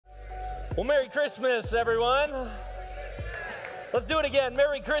Well, Merry Christmas, everyone. Let's do it again.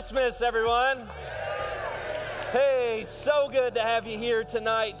 Merry Christmas, everyone. Hey, so good to have you here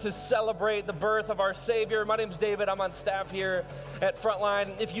tonight to celebrate the birth of our Savior. My name's David. I'm on staff here at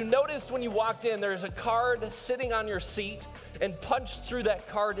Frontline. If you noticed when you walked in, there's a card sitting on your seat, and punched through that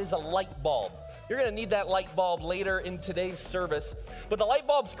card is a light bulb. You're going to need that light bulb later in today's service. But the light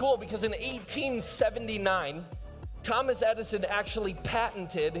bulb's cool because in 1879, Thomas Edison actually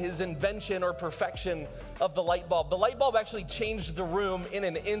patented his invention or perfection of the light bulb. The light bulb actually changed the room in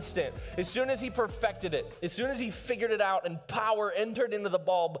an instant. As soon as he perfected it, as soon as he figured it out and power entered into the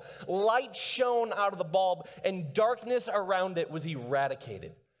bulb, light shone out of the bulb and darkness around it was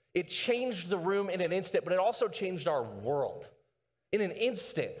eradicated. It changed the room in an instant, but it also changed our world. In an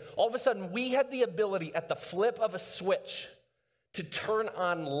instant, all of a sudden, we had the ability at the flip of a switch to turn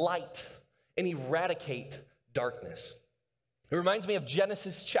on light and eradicate darkness. It reminds me of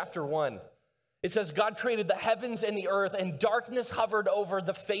Genesis chapter 1. It says, God created the heavens and the earth, and darkness hovered over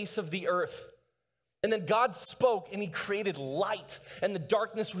the face of the earth. And then God spoke, and he created light, and the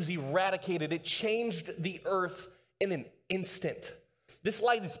darkness was eradicated. It changed the earth in an instant. This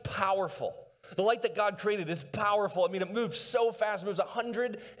light is powerful. The light that God created is powerful. I mean, it moves so fast. It moves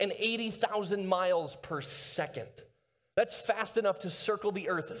 180,000 miles per second. That's fast enough to circle the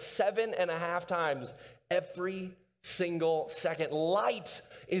earth 7.5 times every single second. Light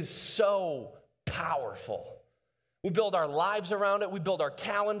is so powerful. We build our lives around it. We build our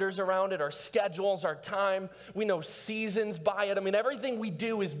calendars around it, our schedules, our time. We know seasons by it. I mean, everything we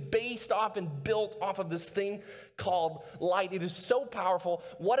do is based off and built off of this thing called light. It is so powerful.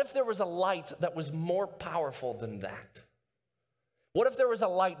 What if there was a light that was more powerful than that? What if there was a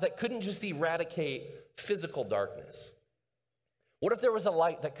light that couldn't just eradicate physical darkness? What if there was a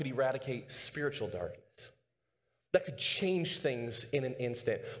light that could eradicate spiritual darkness, that could change things in an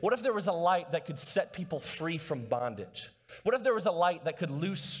instant? What if there was a light that could set people free from bondage? What if there was a light that could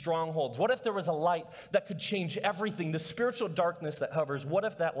loose strongholds? What if there was a light that could change everything, the spiritual darkness that hovers? What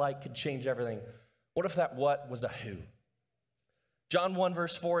if that light could change everything? What if that what was a who? John 1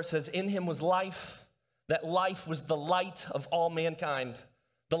 verse 4 says, in him was life. That life was the light of all mankind.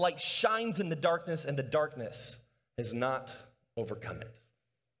 The light shines in the darkness, and the darkness has not overcome it.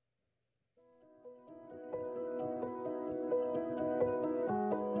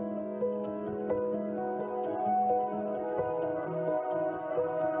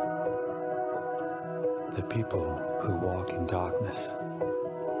 The people who walk in darkness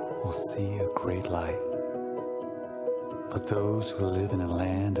will see a great light. For those who live in a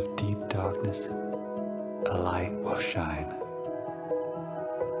land of deep darkness, a light will shine.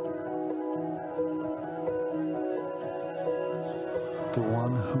 The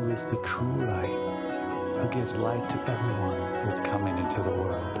one who is the true light, who gives light to everyone, was coming into the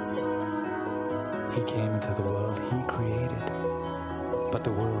world. He came into the world he created, but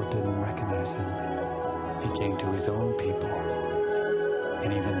the world didn't recognize him. He came to his own people,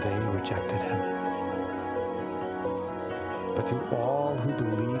 and even they rejected him. But to all who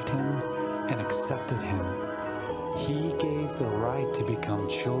believed him and accepted him, he gave the right to become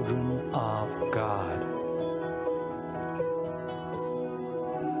children of God.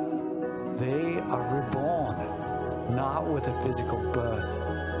 They are reborn, not with a physical birth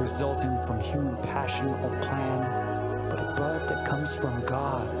resulting from human passion or plan, but a birth that comes from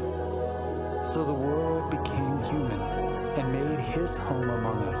God. So the Word became human and made his home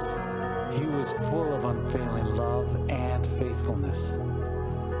among us. He was full of unfailing love and faithfulness.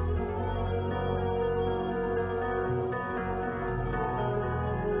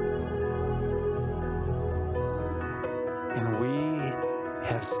 And we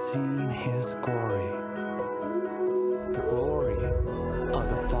have seen his glory, the glory of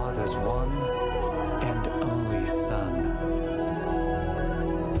the Father's one and only Son.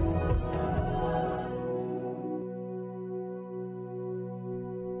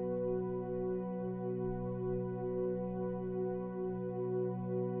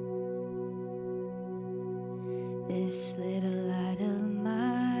 This little light of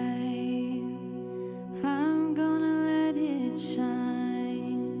mine, I'm gonna let it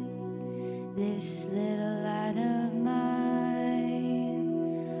shine. This little light of mine,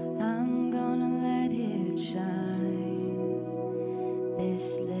 I'm gonna let it shine.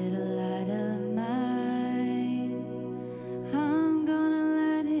 This little light of mine, I'm gonna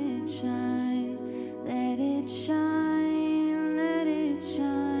let it shine. Let it shine, let it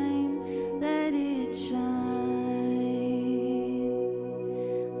shine, let it shine.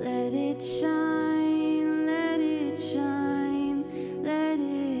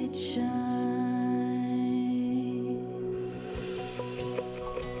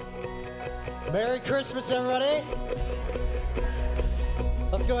 Merry Christmas, everybody.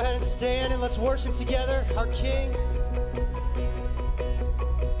 Let's go ahead and stand and let's worship together our King.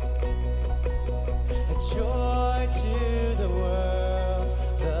 Joy to the world,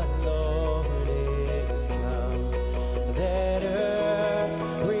 the Lord is come. Let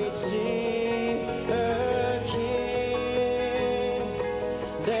earth receive her King.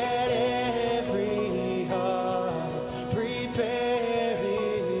 Let every heart prepare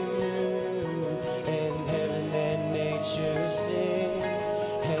anew. And heaven and nature sing.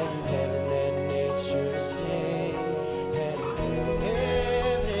 And heaven and nature sing. And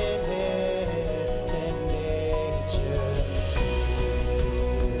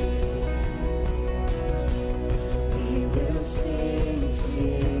sing,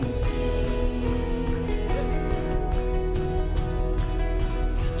 sing, sing.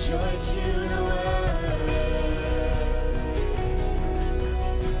 Joy to the world.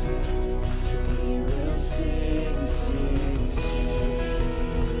 We will sing, sing, sing.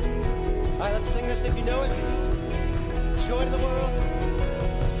 All right, let's sing this if you know it. Joy to the world.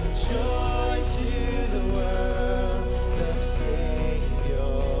 Joy to the world. The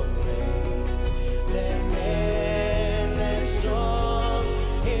Savior reigns. Let songs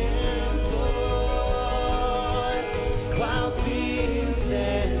employ, while fields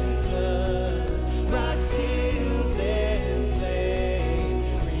and floods, rocks, hills, and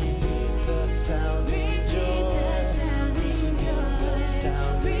plains repeat the sounding joy, repeat the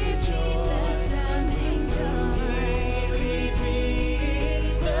sounding joy,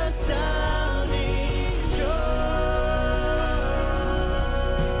 repeat the sounding joy.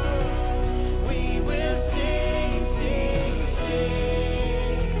 We will sing, sing, sing.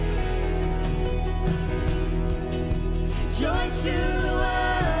 Joy to the world.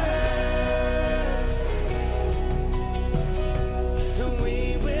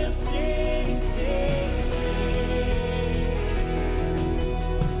 We will sing, sing, sing.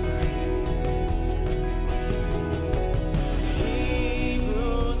 He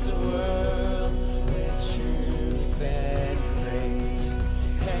rules the world with truth and grace,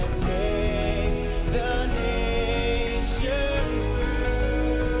 and makes the nations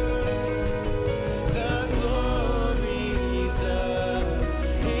prove the glories of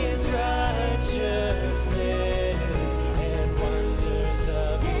his righteousness and wonders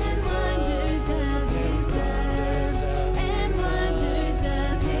of his love, and wonders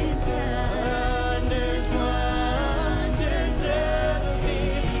of his love, wonders of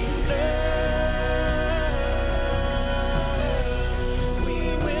his love. We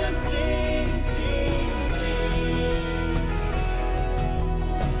will sing, sing, sing.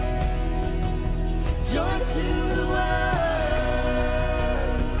 Joy to the world.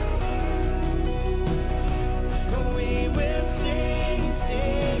 We will sing,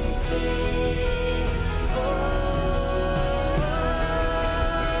 sing, sing. Oh,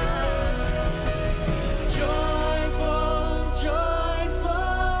 joyful,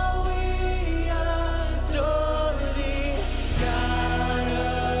 joyful, we adore thee, God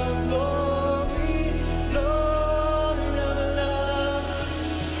of glory, Lord of love.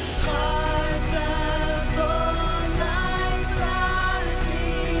 Hearts are born like flowers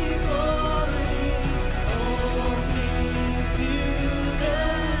before thee, opening to the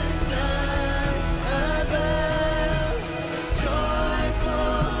sun above.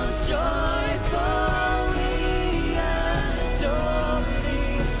 Joyful, joyful, we adore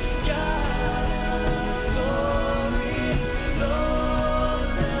thee, God of glory,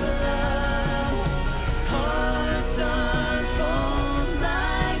 Lord of love. Hearts unfold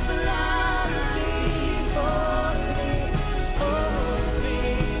like flowers before thee,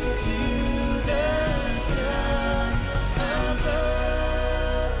 opening to the sun above.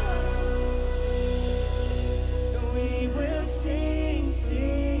 We will sing,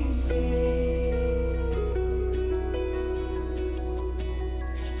 sing, sing.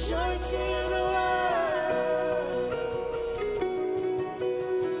 Joy to the world.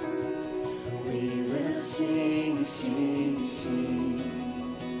 We will sing, sing, sing.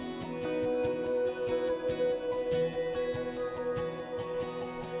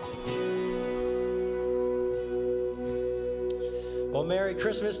 Well, Merry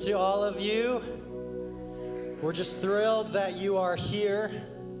Christmas to all of you. We're just thrilled that you are here.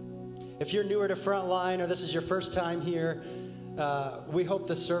 If you're newer to Frontline or this is your first time here, we hope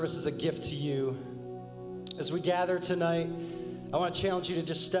this service is a gift to you. As we gather tonight, I want to challenge you to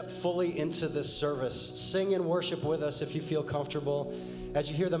just step fully into this service. Sing and worship with us if you feel comfortable. As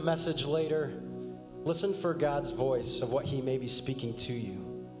you hear the message later, listen for God's voice of what he may be speaking to you.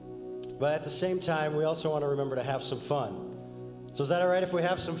 But at the same time, we also want to remember to have some fun. So is that all right if we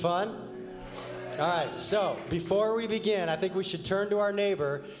have some fun? All right, so before we begin, I think we should turn to our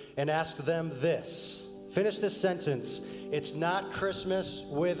neighbor and ask them this. Finish this sentence. It's not Christmas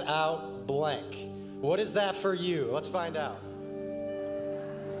without blank. What is that for you? Let's find out.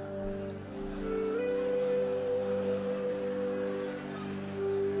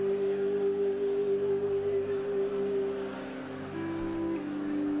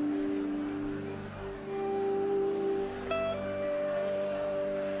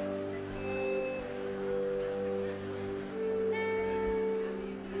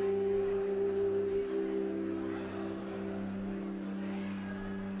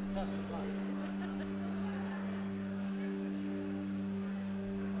 Let's have some fun.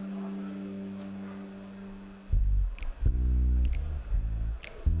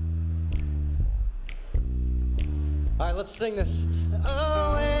 All right, let's sing this.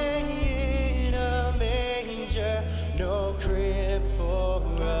 Away in a manger, no crib for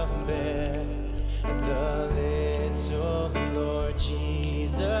a bed. The little Lord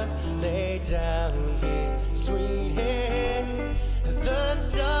Jesus laid down his sweet head. The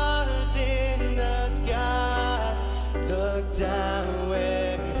stars in the sky look down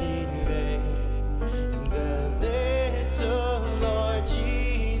where he lay. And the little Lord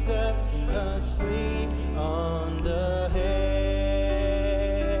Jesus asleep on the hay.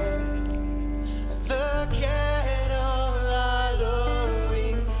 The cattle are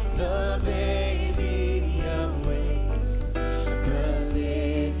lowing, the baby awakes. The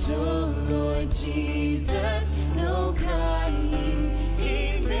little Lord Jesus, no crying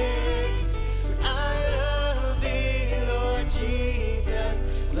he makes. I love thee, Lord Jesus.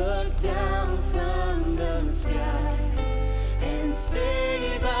 Look down from the sky and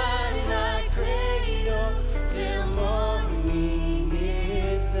stay by my cradle till morning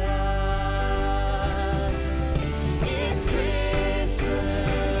is thine. It's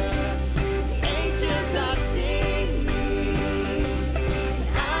Christmas, the angels are singing.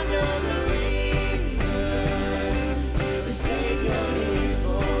 I know the reason, the Savior is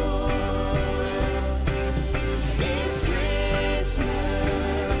born. It's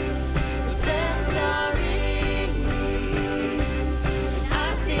Christmas, the bells are ringing. I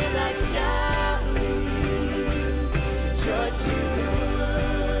feel like shouting joy to the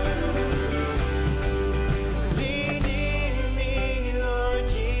world. Be near me, Lord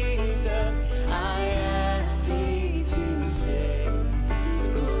Jesus. I ask thee to stay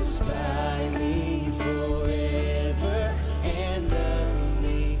close by me forever and love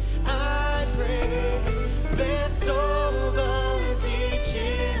me, I pray. Bless all the dear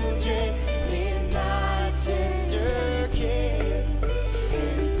children in thy tender care,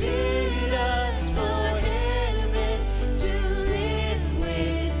 and fit us for heaven to live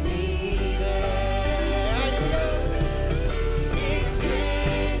with me there. It's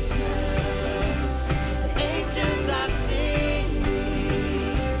Christmas, the angels are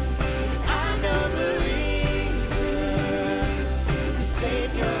singing. I know the reason, the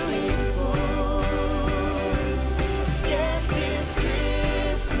Savior is born. Yes, it's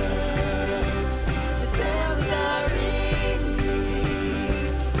Christmas, the bells are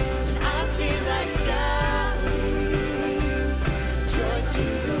ringing. I feel like shouting joy to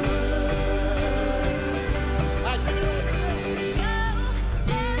the world. All right, take it away. Go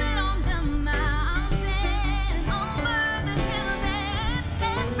tell it on the mountain, over the hills and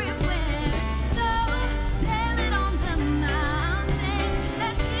everywhere. Go tell it on the mountain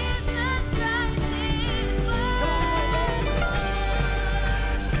that Jesus Christ is born.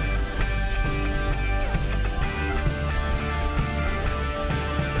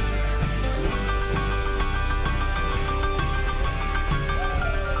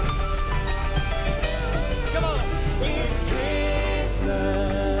 Come on. It's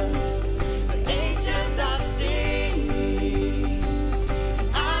Christmas, the angels are singing.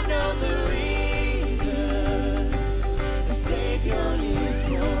 I know the reason, the Savior is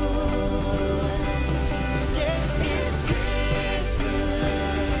born. Yes, it's Christmas,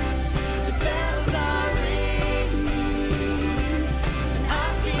 the bells are ringing. And I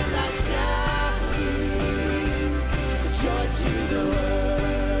feel like shouting joy to the world.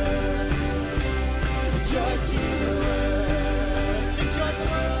 Joy to the world. Sing joy to the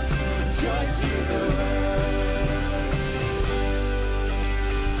world. Joy to the world.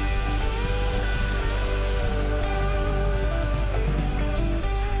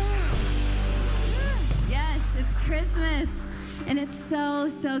 Yes, it's Christmas, and it's so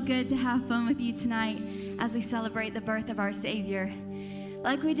good to have fun with you tonight as we celebrate the birth of our Savior.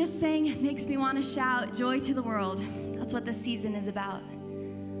 Like we just sang, it makes me want to shout joy to the world. That's what this season is about.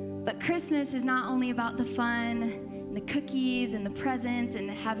 But Christmas is not only about the fun the cookies and the presents and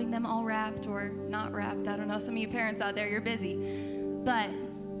having them all wrapped or not wrapped. I don't know, some of you parents out there, you're busy. But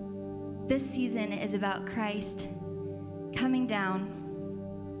this season is about Christ coming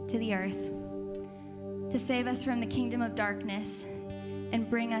down to the earth to save us from the kingdom of darkness and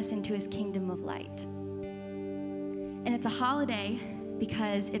bring us into his kingdom of light. And it's a holiday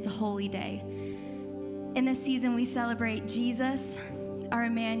because it's a holy day. In this season, we celebrate Jesus, our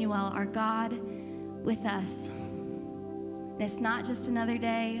Emmanuel, our God with us. And it's not just another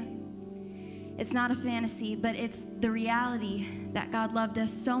day. It's not a fantasy, but it's the reality that God loved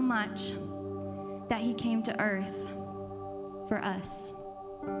us so much that he came to earth for us.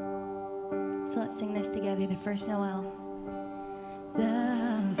 So let's sing this together, the first Noel.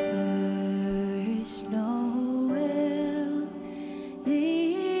 The first Noel,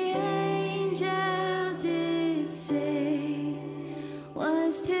 the angel did say,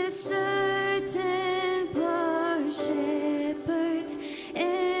 was to certain poor shepherds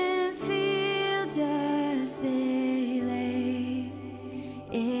in fields as they lay,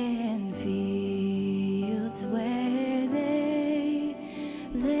 in fields where they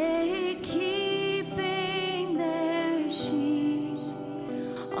lay keeping their sheep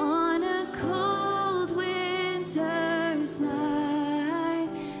on a cold winter's night.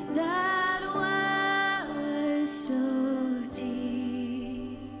 That well was so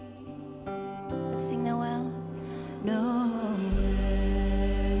deep. Let's sing Noel. Noel,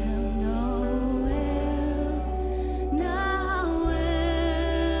 Noel, Noel,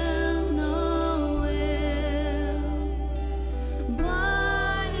 Noel.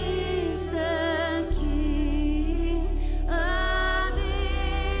 Born is the King of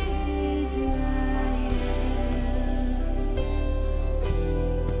Israel.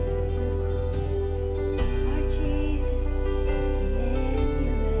 Our Jesus,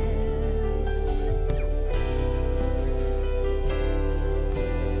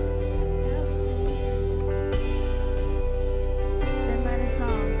 then let us all.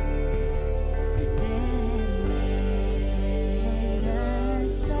 Then let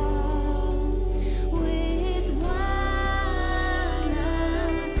us all with one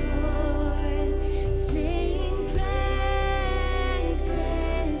accord sing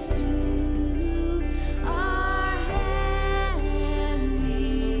praises to our heavenly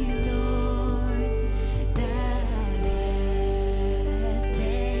Lord, that hath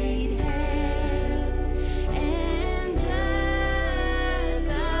made heaven and earth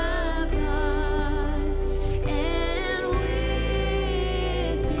apart, and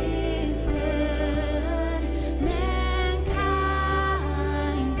with his blood mankind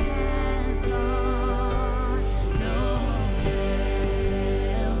hath bought. Noel,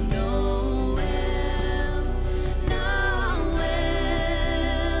 Noel, Noel,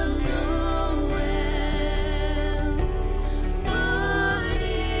 Noel. Born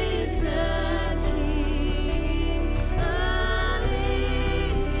is the King of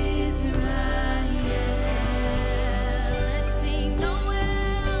Israel. Let's sing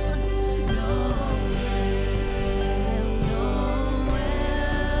Noel, Noel, Noel,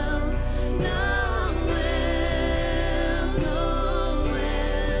 Noel, Noel.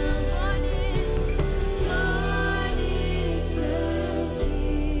 Born is the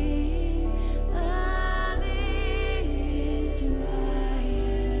King of Israel.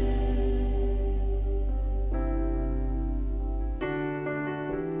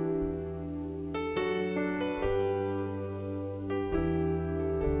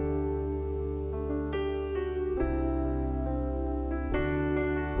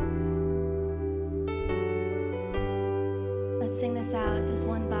 Let's sing this out as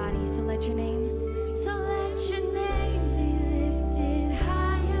one body. So let your name be lifted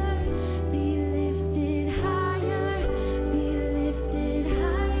higher, be lifted higher, be lifted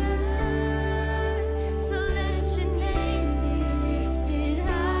higher. So let your name be lifted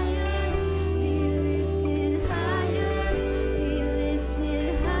higher, be lifted higher, be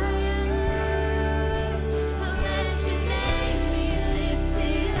lifted higher. So let your name be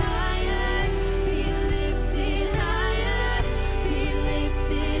lifted higher, be lifted higher, be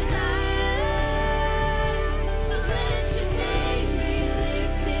lifted higher. So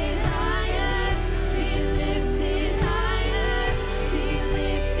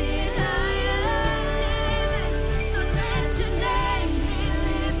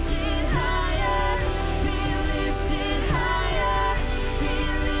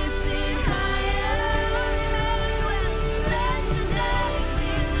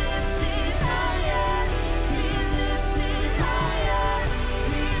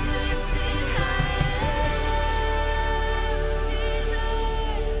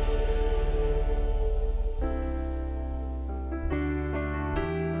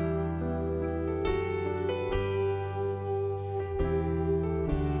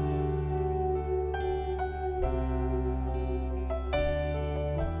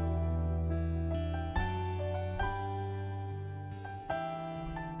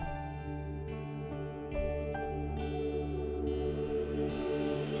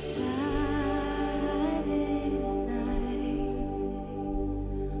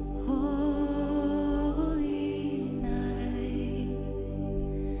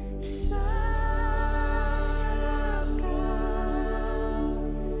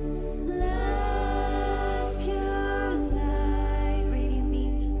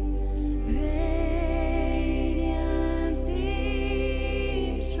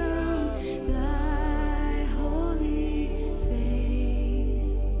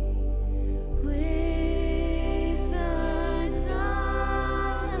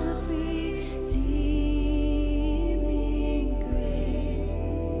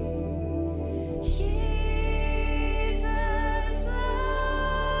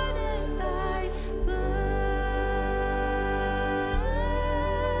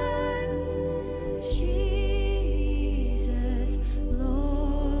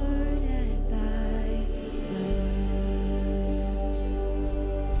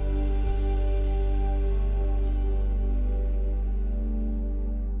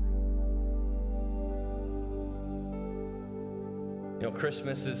know,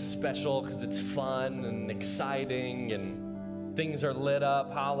 Christmas is special because it's fun and exciting and things are lit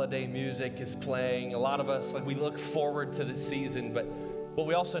up, holiday music is playing. A lot of us, like, we look forward to the season, but what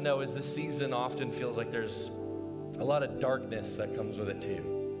we also know is this season often feels like there's a lot of darkness that comes with it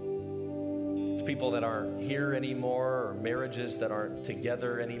too. It's people that aren't here anymore, or marriages that aren't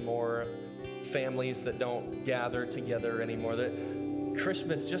together anymore, families that don't gather together anymore. That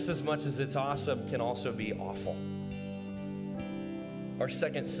Christmas, just as much as it's awesome, can also be awful. Our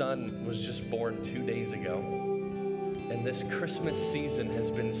second son was just born 2 days ago, and this Christmas season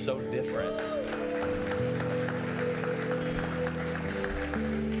has been so different.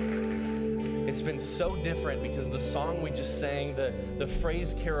 It's been so different because the song we just sang, the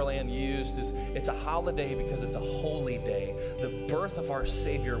phrase Carol Ann used is, it's a holiday because it's a holy day. The birth of our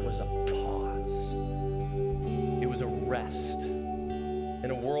Savior was a pause. It was a rest. In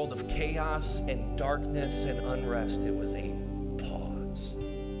a world of chaos and darkness and unrest, it was a pause.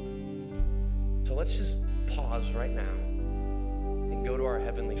 So let's just pause right now and go to our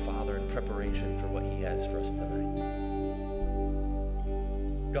Heavenly Father in preparation for what He has for us tonight.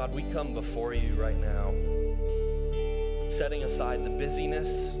 God, we come before you right now, setting aside the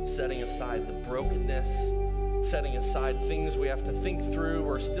busyness, setting aside the brokenness, setting aside things we have to think through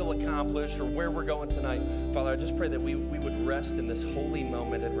or still accomplish or where we're going tonight. Father, I just pray that we would rest in this holy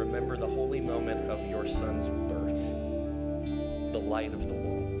moment and remember the holy moment of your Son's birth, the light of the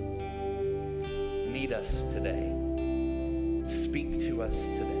world. Meet us today. Speak to us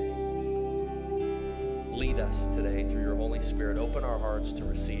today. Lead us today through your Holy Spirit. Open our hearts to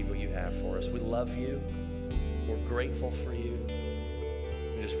receive what you have for us. We love you. We're grateful for you.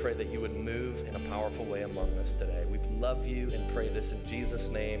 We just pray that you would move in a powerful way among us today. We love you and pray this in Jesus'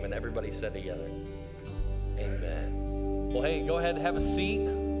 name. And everybody said together, amen. Well, hey, go ahead and have a seat.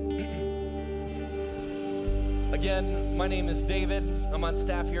 Again, my name is David. I'm on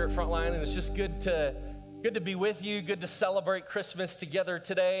staff here at Frontline, and it's just good to be with you, good to celebrate Christmas together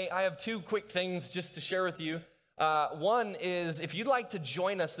today. I have two quick things just to share with you. One is, if you'd like to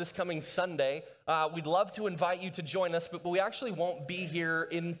join us this coming Sunday, we'd love to invite you to join us, but we actually won't be here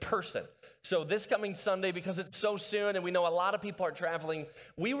in person. So this coming Sunday, because it's so soon and we know a lot of people are traveling,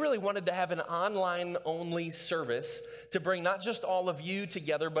 we really wanted to have an online-only service to bring not just all of you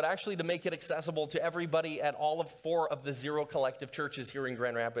together, but actually to make it accessible to everybody at all of 4 of the Zero Collective churches here in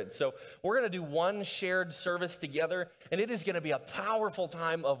Grand Rapids. So we're going to do one shared service together, and it is going to be a powerful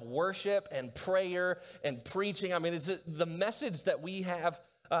time of worship and prayer and preaching. I mean, it's the message that we have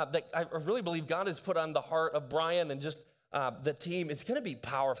that I really believe God has put on the heart of Brian and just the team. It's going to be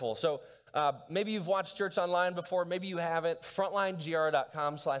powerful. So maybe you've watched church online before, maybe you haven't.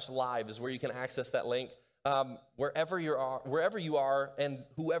 Frontlinegr.com/live is where you can access that link. Wherever you are and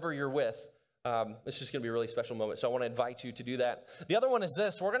whoever you're with, it's just going to be a really special moment. So I want to invite you to do that. The other one is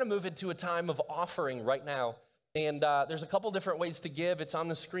this. We're going to move into a time of offering right now. And there's a couple different ways to give. It's on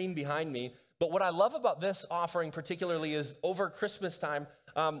the screen behind me. But what I love about this offering particularly is over Christmas time,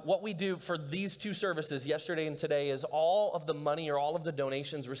 what we do for these 2 services, yesterday and today, is all of the money or all of the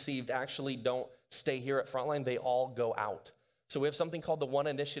donations received actually don't stay here at Frontline. They all go out. So we have something called the One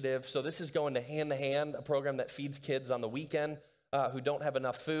Initiative. So this is going to Hand, a program that feeds kids on the weekend who don't have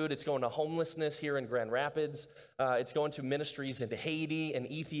enough food. It's going to homelessness here in Grand Rapids. It's going to ministries in Haiti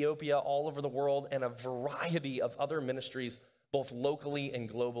and Ethiopia, all over the world, and a variety of other ministries, both locally and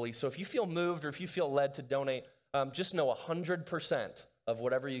globally. So if you feel moved or if you feel led to donate, just know 100% of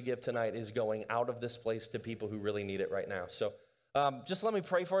whatever you give tonight is going out of this place to people who really need it right now. So just let me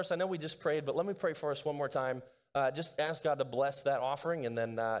pray for us. I know we just prayed, but let me pray for us one more time. Just ask God to bless that offering, and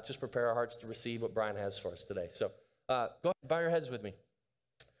then just prepare our hearts to receive what Brian has for us today. So go ahead and bow your heads with me.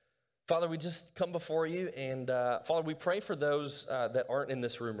 Father, we just come before you, and Father, we pray for those that aren't in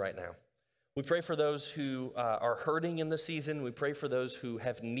this room right now. We pray for those who are hurting in this season. We pray for those who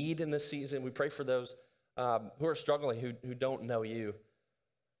have need in this season. We pray for those who are struggling, who don't know you.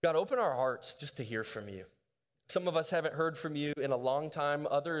 God, open our hearts just to hear from you. Some of us haven't heard from you in a long time.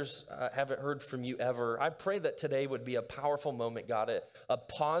 Others haven't heard from you ever. I pray that today would be a powerful moment, God, a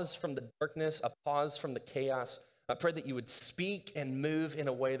pause from the darkness, a pause from the chaos. I pray that you would speak and move in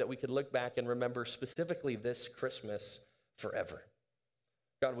a way that we could look back and remember specifically this Christmas forever.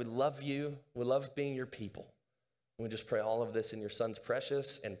 God, we love you. We love being your people. And we just pray all of this in your Son's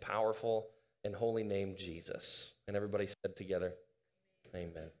precious and powerful and holy name, Jesus. And everybody said together,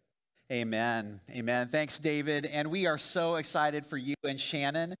 amen. Amen. Amen. Thanks, David. And we are so excited for you and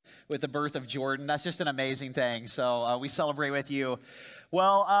Shannon with the birth of Jordan. That's just an amazing thing. So we celebrate with you.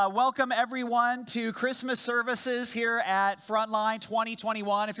 Well, welcome everyone to Christmas services here at Frontline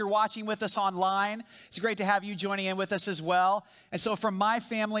 2021. If you're watching with us online, it's great to have you joining in with us as well. And so from my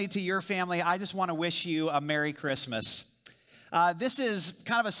family to your family, I just want to wish you a Merry Christmas. This is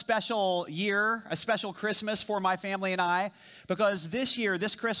kind of a special year, a special Christmas for my family and I, because this year,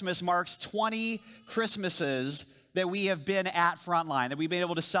 this Christmas marks 20 Christmases that we have been at Frontline, that we've been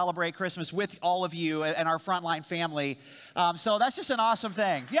able to celebrate Christmas with all of you and our Frontline family. So that's just an awesome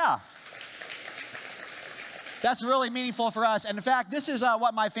thing. Yeah. That's really meaningful for us. And in fact, this is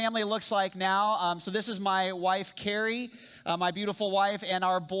what my family looks like now. So this is my wife, Carrie, my beautiful wife, and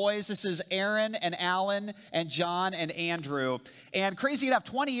our boys. This is Aaron and Alan and John and Andrew. And crazy enough,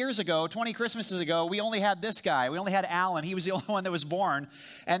 20 years ago, 20 Christmases ago, we only had this guy. We only had Alan. He was the only one that was born.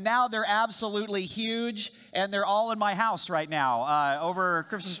 And now they're absolutely huge, and they're all in my house right now over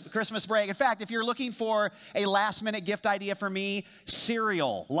Christmas break. In fact, if you're looking for a last-minute gift idea for me,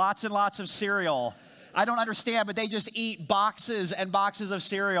 cereal. Lots and lots of cereal. I don't understand, but they just eat boxes and boxes of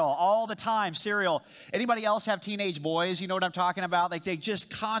cereal all the time, cereal. Anybody else have teenage boys? You know what I'm talking about? Like they just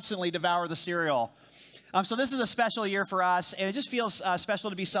constantly devour the cereal. So this is a special year for us, and it just feels special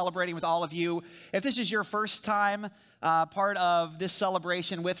to be celebrating with all of you. If this is your first time part of this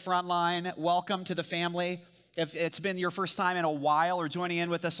celebration with Frontline, welcome to the family. If it's been your first time in a while or joining in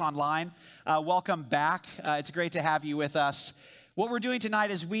with us online, welcome back. It's great to have you with us. What we're doing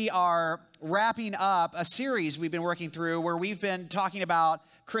tonight is we are wrapping up a series we've been working through where we've been talking about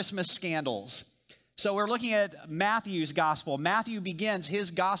Christmas scandals. So we're looking at Matthew's gospel. Matthew begins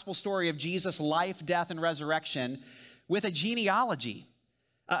his gospel story of Jesus' life, death, and resurrection with a genealogy,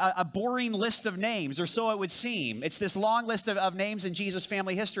 a boring list of names, or so it would seem. It's this long list of names in Jesus'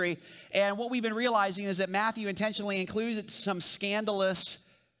 family history. And what we've been realizing is that Matthew intentionally included some scandalous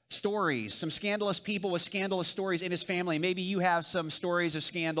stories, some scandalous people with scandalous stories in his family. Maybe you have some stories of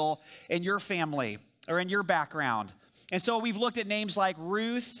scandal in your family or in your background. And so we've looked at names like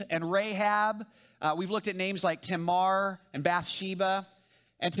Ruth and Rahab. We've looked at names like Tamar and Bathsheba.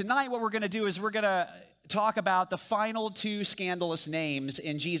 And tonight what we're going to do is we're going to talk about the final two scandalous names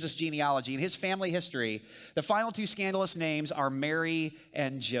in Jesus' genealogy. In his family history, the final two scandalous names are Mary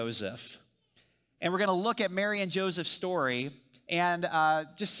and Joseph. And we're going to look at Mary and Joseph's story and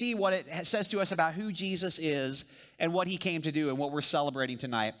just see what it says to us about who Jesus is and what he came to do and what we're celebrating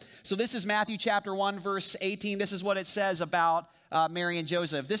tonight. So this is Matthew chapter 1, verse 18. This is what it says about Mary and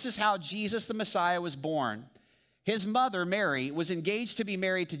Joseph. This is how Jesus the Messiah was born. His mother, Mary, was engaged to be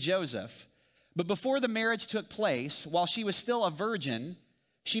married to Joseph. But before the marriage took place, while she was still a virgin,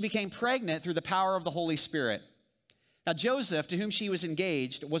 she became pregnant through the power of the Holy Spirit. Now Joseph, to whom she was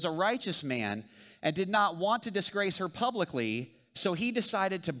engaged, was a righteous man and did not want to disgrace her publicly, so he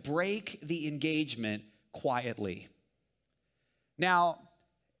decided to break the engagement quietly. Now,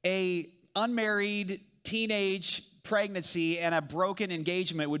 a unmarried teenage pregnancy and a broken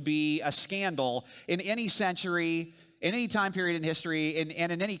engagement would be a scandal in any century, in any time period in history, and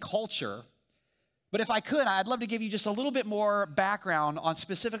in any culture. But if I could, I'd love to give you just a little bit more background on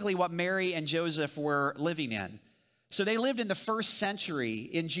specifically what Mary and Joseph were living in. So they lived in the first century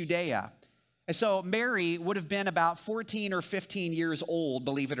in Judea. And so Mary would have been about 14 or 15 years old,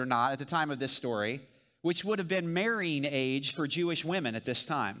 believe it or not, at the time of this story, which would have been marrying age for Jewish women at this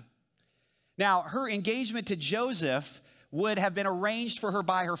time. Now, her engagement to Joseph would have been arranged for her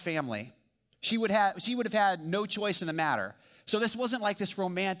by her family. She would have had no choice in the matter. So this wasn't like this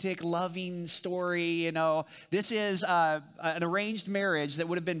romantic, loving story, you know. This is an arranged marriage that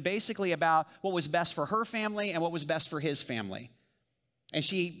would have been basically about what was best for her family and what was best for his family. And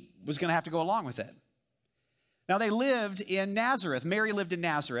she was going to have to go along with it. Now, they lived in Nazareth. Mary lived in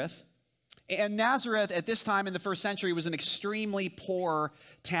Nazareth. And Nazareth at this time in the first century was an extremely poor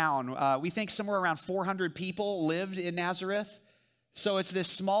town. We think somewhere around 400 people lived in Nazareth. So it's this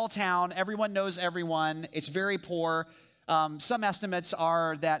small town. Everyone knows everyone. It's very poor. Some estimates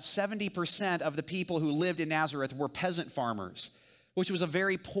are that 70% of the people who lived in Nazareth were peasant farmers, which was a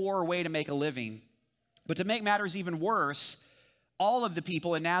very poor way to make a living. But to make matters even worse, all of the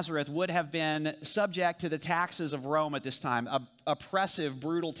people in Nazareth would have been subject to the taxes of Rome at this time, oppressive,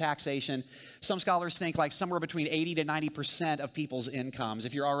 brutal taxation. Some scholars think like somewhere between 80 to 90% of people's incomes,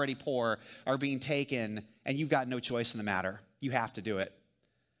 if you're already poor, are being taken, and you've got no choice in the matter. You have to do it.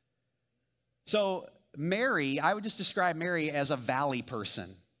 So Mary, I would just describe Mary as a valley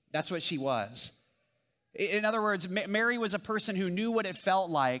person. That's what she was. In other words, Mary was a person who knew what it felt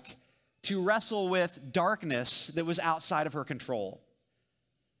like to wrestle with darkness that was outside of her control.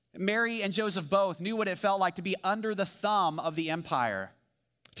 Mary and Joseph both knew what it felt like to be under the thumb of the empire,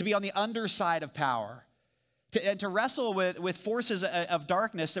 to be on the underside of power, and to wrestle with forces of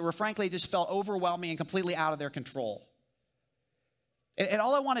darkness that were frankly just felt overwhelming and completely out of their control. And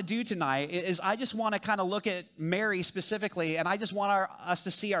all I want to do tonight is I just want to kind of look at Mary specifically, and I just want us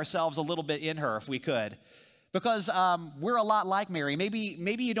to see ourselves a little bit in her if we could. Because we're a lot like Mary. Maybe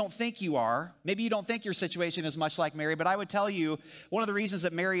you don't think you are. Maybe you don't think your situation is much like Mary, but I would tell you one of the reasons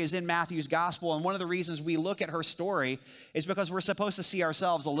that Mary is in Matthew's gospel and one of the reasons we look at her story is because we're supposed to see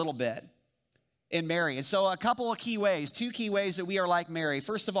ourselves a little bit in Mary. And so a couple of key ways, 2 key ways that we are like Mary.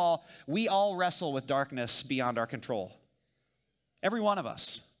 First of all, we all wrestle with darkness beyond our control. Every one of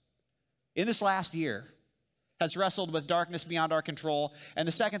us in this last year has wrestled with darkness beyond our control. And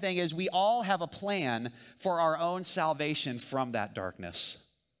the second thing is we all have a plan for our own salvation from that darkness.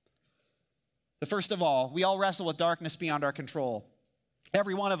 But first of all, we all wrestle with darkness beyond our control.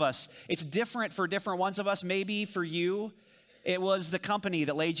 Every one of us. It's different for different ones of us. Maybe for you, it was the company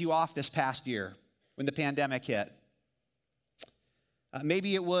that laid you off this past year when the pandemic hit.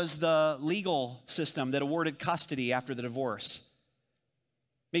 Maybe it was the legal system that awarded custody after the divorce.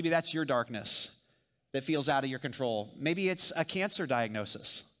 Maybe that's your darkness that feels out of your control. Maybe it's a cancer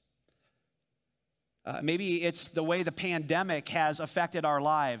diagnosis. Maybe it's the way the pandemic has affected our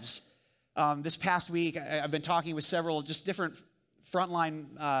lives. This past week, I've been talking with several just different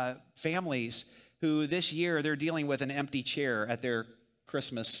frontline families who this year they're dealing with an empty chair at their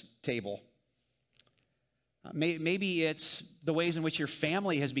Christmas table. Maybe it's the ways in which your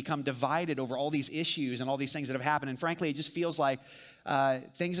family has become divided over all these issues and all these things that have happened. And frankly, it just feels like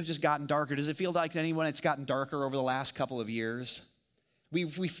things have just gotten darker. Does it feel like to anyone it's gotten darker over the last couple of years? We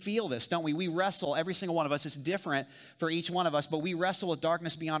feel this, don't we? We wrestle, every single one of us. It's different for each one of us, but we wrestle with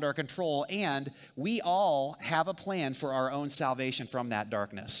darkness beyond our control, and we all have a plan for our own salvation from that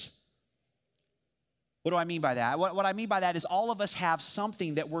darkness. What do I mean by that? What I mean by that is all of us have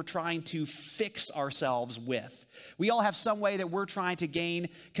something that we're trying to fix ourselves with. We all have some way that we're trying to gain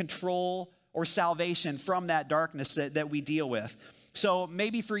control or salvation from that darkness that we deal with. So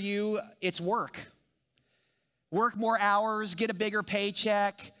maybe for you, it's work. Work more hours, get a bigger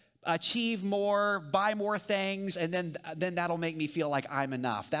paycheck, achieve more, buy more things, and then that'll make me feel like I'm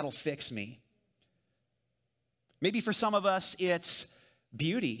enough. That'll fix me. Maybe for some of us, it's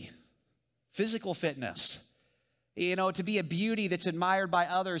beauty. Physical fitness, to be a beauty that's admired by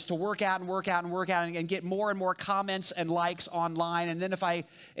others, to work out and work out and work out and get more and more comments and likes online. And then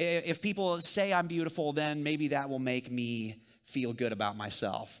if people say I'm beautiful, then maybe that will make me feel good about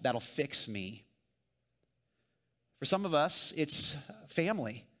myself. That'll fix me. For some of us, it's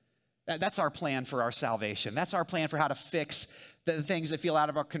family. That's our plan for our salvation. That's our plan for how to fix the things that feel out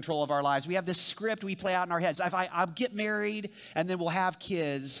of our control of our lives. We have this script we play out in our heads. I'll get married and then we'll have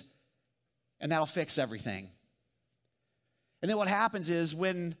kids, and that'll fix everything. And then what happens is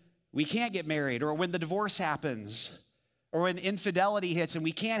when we can't get married, or when the divorce happens, or when infidelity hits and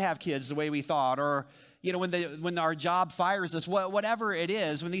we can't have kids the way we thought, or when our job fires us, whatever it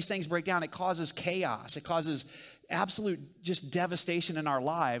is, when these things break down, it causes chaos. It causes absolute just devastation in our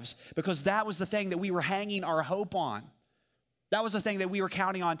lives, because that was the thing that we were hanging our hope on. That was the thing that we were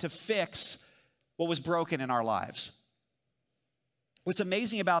counting on to fix what was broken in our lives. What's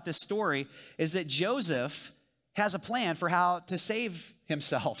amazing about this story is that Joseph has a plan for how to save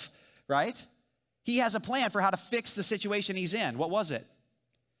himself, right? He has a plan for how to fix the situation he's in. What was it?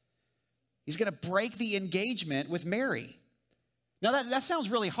 He's going to break the engagement with Mary. Now, that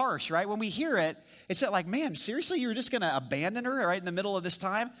sounds really harsh, right? When we hear it, it's like, man, seriously, you're just going to abandon her right in the middle of this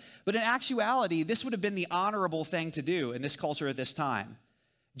time? But in actuality, this would have been the honorable thing to do in this culture at this time.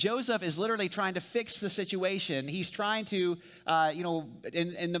 Joseph is literally trying to fix the situation. He's trying to,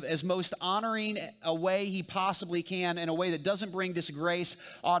 in the as most honoring a way he possibly can, in a way that doesn't bring disgrace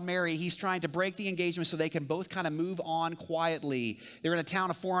on Mary. He's trying to break the engagement so they can both kind of move on quietly. They're in a town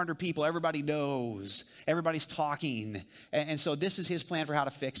of 400 people. Everybody knows. Everybody's talking. And so this is his plan for how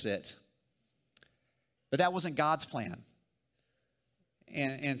to fix it. But that wasn't God's plan.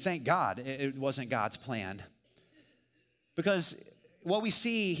 And thank God it wasn't God's plan. Because what we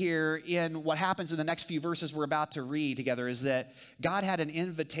see here in what happens in the next few verses we're about to read together is that God had an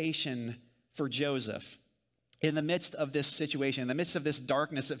invitation for Joseph in the midst of this situation, in the midst of this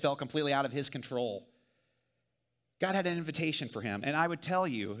darkness that felt completely out of his control. God had an invitation for him. And I would tell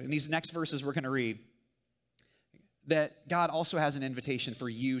you, in these next verses we're going to read, that God also has an invitation for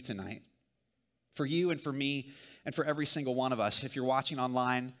you tonight. For you and for me and for every single one of us. If you're watching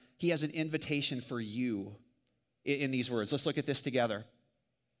online, he has an invitation for you in these words. Let's look at this together.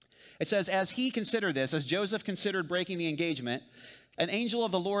 It says, as he considered this, as Joseph considered breaking the engagement, an angel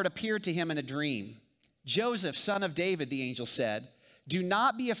of the Lord appeared to him in a dream. Joseph, son of David, the angel said, do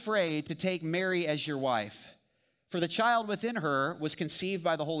not be afraid to take Mary as your wife, for the child within her was conceived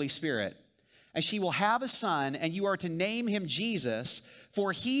by the Holy Spirit. And she will have a son, and you are to name him Jesus,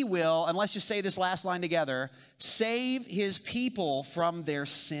 for he will, and let's just say this last line together, save his people from their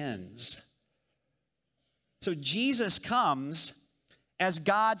sins. So Jesus comes as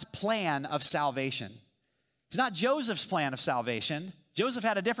God's plan of salvation. It's not Joseph's plan of salvation. Joseph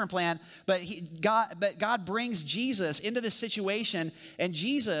had a different plan, but God brings Jesus into this situation, and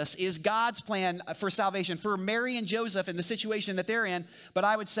Jesus is God's plan for salvation for Mary and Joseph in the situation that they're in. But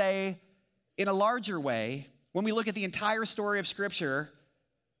I would say, in a larger way, when we look at the entire story of Scripture,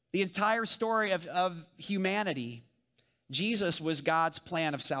 the entire story of humanity, Jesus was God's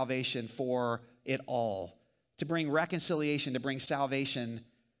plan of salvation for it all, to bring reconciliation, to bring salvation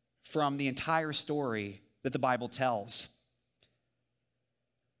from the entire story that the Bible tells.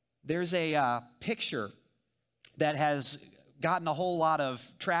 There's a picture that has gotten a whole lot of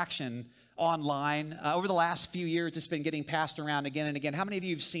traction online. Over the last few years, it's been getting passed around again and again. How many of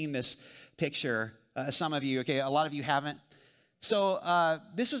you have seen this picture? Some of you, okay, a lot of you haven't. So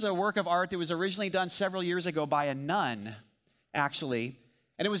this was a work of art that was originally done several years ago by a nun, actually.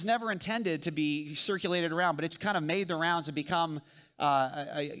 And it was never intended to be circulated around, but it's kind of made the rounds and become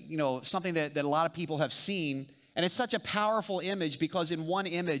something that a lot of people have seen. And it's such a powerful image because in one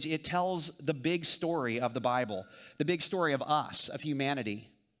image, it tells the big story of the Bible, the big story of us, of humanity.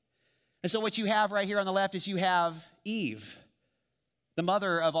 And so what you have right here on the left is you have Eve, the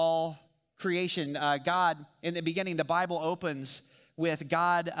mother of all creation. God, in the beginning, the Bible opens with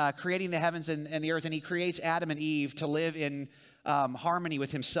God creating the heavens and the earth, and he creates Adam and Eve to live in harmony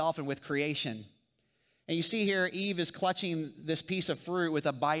with himself and with creation. And you see here, Eve is clutching this piece of fruit with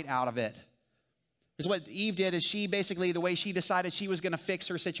a bite out of it. Because what Eve did is she basically, the way she decided she was going to fix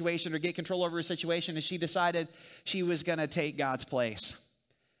her situation or get control over her situation is she decided she was going to take God's place.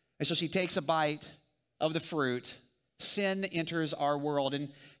 And so she takes a bite of the fruit. Sin enters our world. And,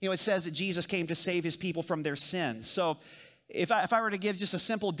 it says that Jesus came to save his people from their sins. So if I were to give just a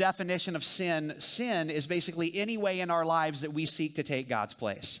simple definition of sin, sin is basically any way in our lives that we seek to take God's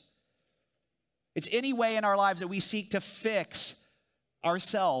place. It's any way in our lives that we seek to fix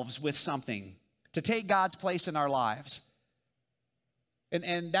ourselves with something, to take God's place in our lives.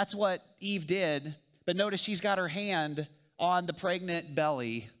 And that's what Eve did. But notice she's got her hand on the pregnant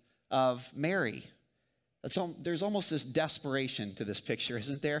belly of Mary. There's almost this desperation to this picture,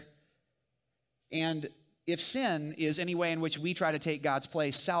 isn't there? And if sin is any way in which we try to take God's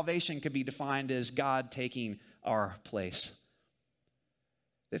place, salvation could be defined as God taking our place.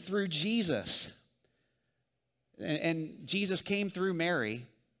 That through Jesus, and Jesus came through Mary,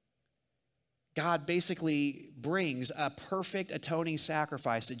 God basically brings a perfect atoning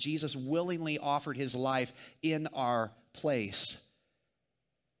sacrifice that Jesus willingly offered his life in our place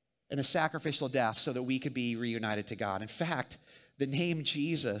in a sacrificial death so that we could be reunited to God. In fact, the name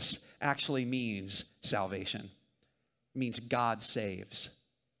Jesus actually means salvation. It means God saves.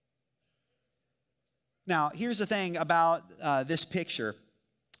 Now, here's the thing about this picture.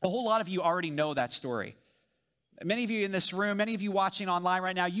 A whole lot of you already know that story. Many of you in this room, many of you watching online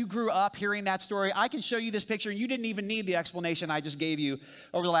right now, you grew up hearing that story. I can show you this picture, and you didn't even need the explanation I just gave you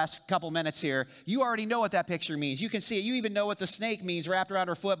over the last couple minutes here. You already know what that picture means. You can see it. You even know what the snake means wrapped around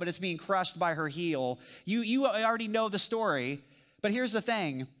her foot, but it's being crushed by her heel. You already know the story. But here's the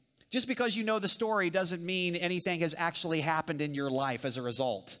thing. Just because you know the story doesn't mean anything has actually happened in your life as a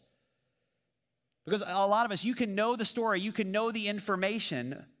result. Because a lot of us, you can know the story, you can know the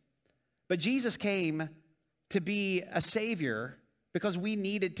information, but Jesus came to be a savior because we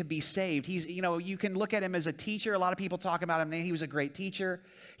needed to be saved. He's, you can look at him as a teacher. A lot of people talk about him. He was a great teacher.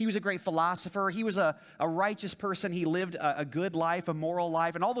 He was a great philosopher. He was a righteous person. He lived a good life, a moral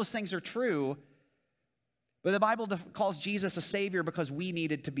life, and all those things are true. But the Bible calls Jesus a savior because we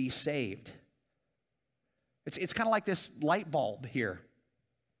needed to be saved. It's kind of like this light bulb here.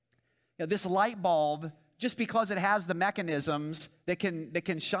 This light bulb, just because it has the mechanisms that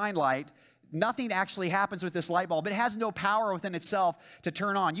can shine light, nothing actually happens with this light bulb. It has no power within itself to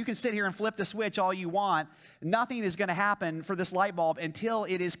turn on. You can sit here and flip the switch all you want. Nothing is going to happen for this light bulb until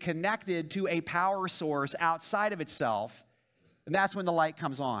it is connected to a power source outside of itself. And that's when the light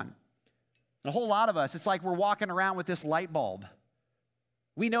comes on. A whole lot of us, it's like we're walking around with this light bulb.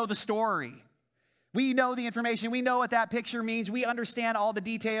 We know the story. We know the information. We know what that picture means. We understand all the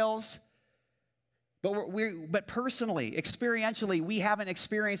details. But personally, experientially, we haven't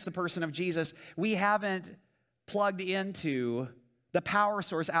experienced the person of Jesus. We haven't plugged into the power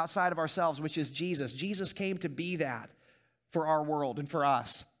source outside of ourselves, which is Jesus. Jesus came to be that for our world and for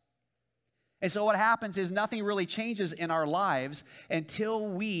us. And so what happens is nothing really changes in our lives until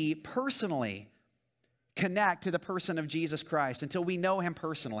we personally connect to the person of Jesus Christ, until we know him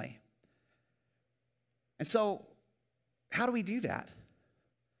personally. And so how do we do that?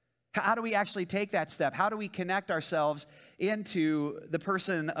 How do we actually take that step? How do we connect ourselves into the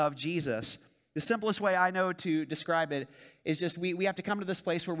person of Jesus? The simplest way I know to describe it is just we have to come to this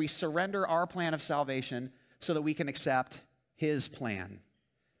place where we surrender our plan of salvation so that we can accept his plan.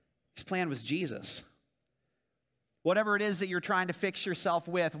 His plan was Jesus. Whatever it is that you're trying to fix yourself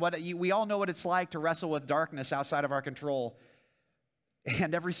with, we all know what it's like to wrestle with darkness outside of our control.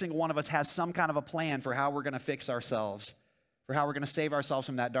 And every single one of us has some kind of a plan for how we're going to fix ourselves, for how we're going to save ourselves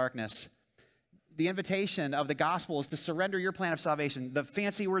from that darkness. The invitation of the gospel is to surrender your plan of salvation. The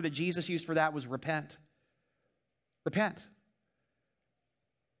fancy word that Jesus used for that was repent. Repent.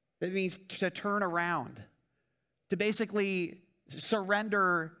 That means to turn around, to basically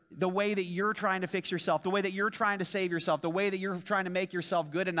surrender the way that you're trying to fix yourself, the way that you're trying to save yourself, the way that you're trying to make yourself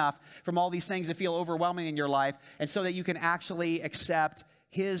good enough from all these things that feel overwhelming in your life, and so that you can actually accept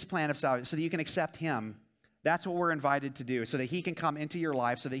his plan of salvation, so that you can accept him. That's what we're invited to do, so that he can come into your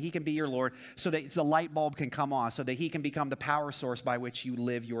life, so that he can be your Lord, so that the light bulb can come on, so that he can become the power source by which you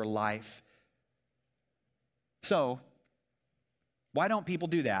live your life. So, why don't people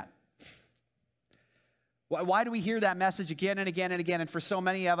do that? Why do we hear that message again and again and again? And for so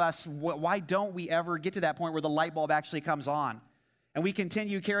many of us, why don't we ever get to that point where the light bulb actually comes on? And we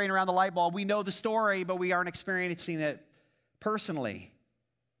continue carrying around the light bulb. We know the story, but we aren't experiencing it personally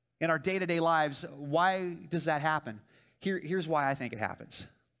in our day-to-day lives. Why does that happen? Here's why I think it happens.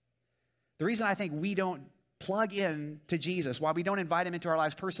 The reason I think we don't plug in to Jesus, why we don't invite him into our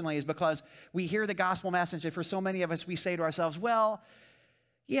lives personally, is because we hear the gospel message, and for so many of us, we say to ourselves, well,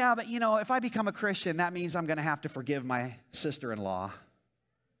 yeah, but if I become a Christian, that means I'm going to have to forgive my sister-in-law.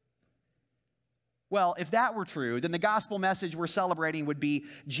 Well, if that were true, then the gospel message we're celebrating would be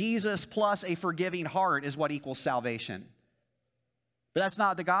Jesus plus a forgiving heart is what equals salvation. But that's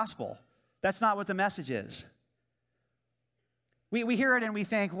not the gospel. That's not what the message is. We hear it and we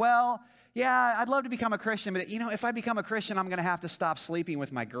think, well, yeah, I'd love to become a Christian, but if I become a Christian, I'm going to have to stop sleeping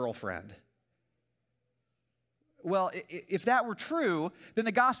with my girlfriend. Well, if that were true, then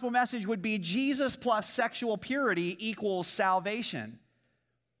the gospel message would be Jesus plus sexual purity equals salvation.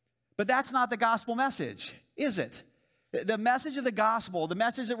 But that's not the gospel message, is it? The message of the gospel, the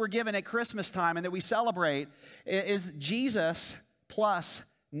message that we're given at Christmas time and that we celebrate, is Jesus plus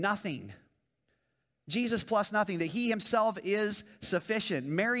nothing. Jesus plus nothing, that he himself is sufficient.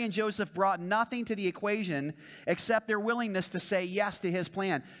 Mary and Joseph brought nothing to the equation except their willingness to say yes to his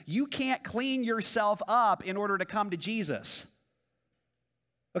plan. You can't clean yourself up in order to come to Jesus.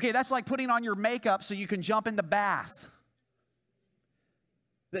 Okay, that's like putting on your makeup so you can jump in the bath.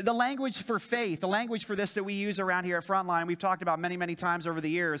 The language for faith, the language for this that we use around here at Frontline, we've talked about many, many times over the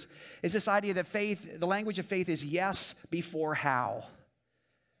years, is this idea that faith, the language of faith is yes before how.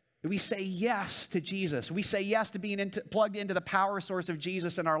 We say yes to Jesus. We say yes to being plugged into the power source of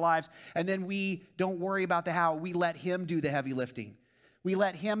Jesus in our lives, and then we don't worry about the how. We let him do the heavy lifting. We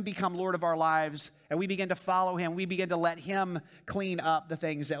let him become Lord of our lives, and we begin to follow him. We begin to let him clean up the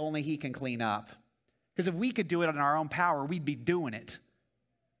things that only he can clean up. Because if we could do it in our own power, we'd be doing it,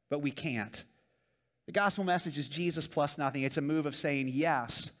 but we can't. The gospel message is Jesus plus nothing. It's a move of saying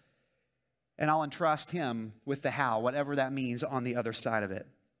yes, and I'll entrust him with the how, whatever that means on the other side of it.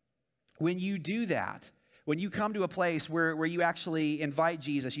 When you do that, when you come to a place where you actually invite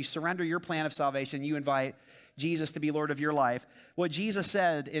Jesus, you surrender your plan of salvation, you invite Jesus to be Lord of your life, what Jesus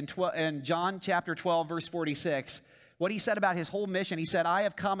said in John chapter 12, verse 46, what he said about his whole mission, he said, I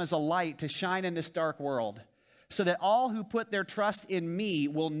have come as a light to shine in this dark world, so that all who put their trust in me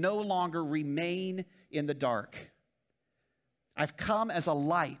will no longer remain in the dark. I've come as a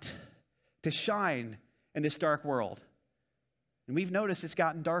light to shine in this dark world. And we've noticed it's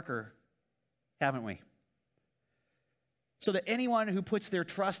gotten darker, haven't we? So that anyone who puts their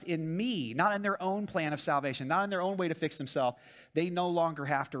trust in me, not in their own plan of salvation, not in their own way to fix themselves, they no longer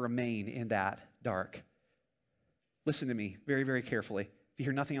have to remain in that dark. Listen to me very, very carefully. If you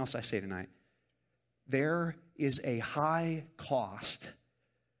hear nothing else I say tonight, there is a high cost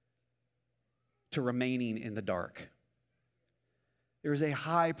to remaining in the dark. There is a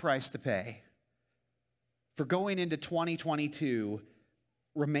high price to pay for going into 2022,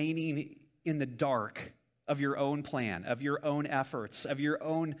 remaining in the dark of your own plan, of your own efforts, of your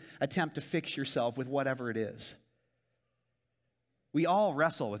own attempt to fix yourself with whatever it is. We all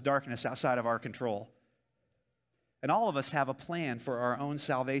wrestle with darkness outside of our control. And all of us have a plan for our own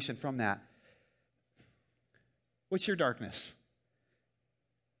salvation from that. What's your darkness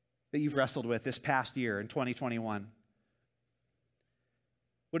that you've wrestled with this past year in 2021?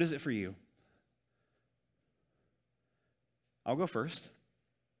 What is it for you? I'll go first.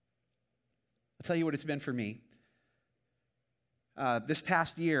 I'll tell you what it's been for me. This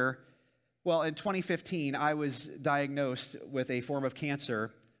past year, well, in 2015, I was diagnosed with a form of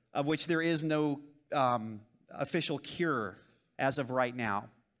cancer of which there is no official cure as of right now.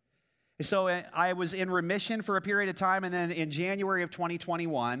 So I was in remission for a period of time, and then in January of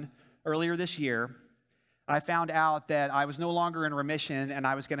 2021, earlier this year, I found out that I was no longer in remission and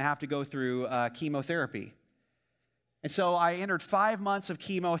I was going to have to go through chemotherapy. And so I entered 5 months of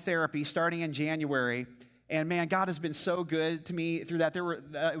chemotherapy starting in January, and man, God has been so good to me through that.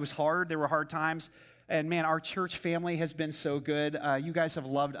 It was hard. There were hard times. And man, our church family has been so good. You guys have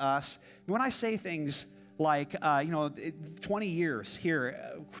loved us. When I say things like, 20 years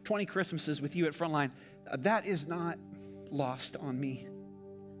here, 20 Christmases with you at Frontline, that is not lost on me.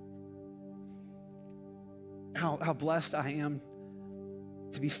 How blessed I am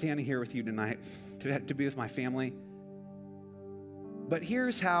to be standing here with you tonight, to be with my family. But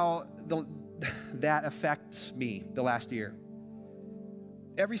here's how that affects me the last year.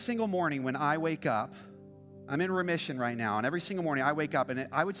 Every single morning when I wake up, I'm in remission right now, and every single morning I wake up, and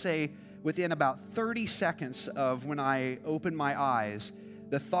I would say within about 30 seconds of when I open my eyes,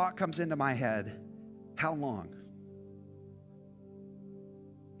 the thought comes into my head, how long?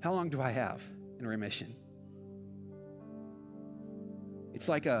 How long do I have in remission? It's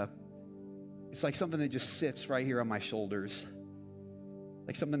like something that just sits right here on my shoulders,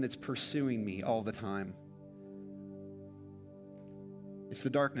 like something that's pursuing me all the time. It's the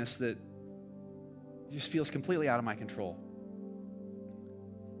darkness that just feels completely out of my control.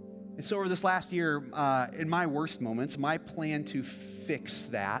 And so over this last year, in my worst moments, my plan to fix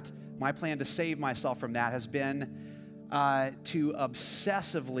that, my plan to save myself from that has been to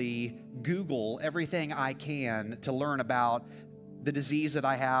obsessively Google everything I can to learn about the disease that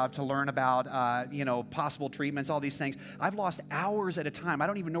I have, to learn about, possible treatments, all these things. I've lost hours at a time. I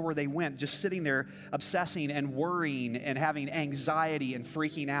don't even know where they went, just sitting there obsessing and worrying and having anxiety and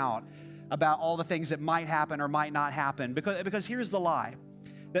freaking out about all the things that might happen or might not happen. Because here's the lie.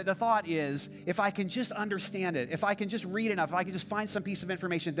 The thought is, if I can just understand it, if I can just read enough, if I can just find some piece of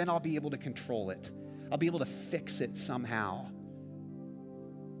information, then I'll be able to control it. I'll be able to fix it somehow.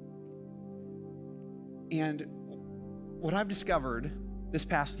 And what I've discovered this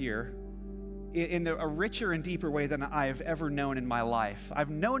past year, in a richer and deeper way than I've ever known in my life. I've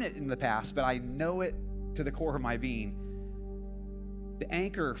known it in the past, but I know it to the core of my being. The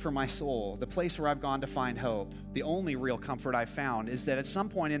anchor for my soul, the place where I've gone to find hope, the only real comfort I've found is that at some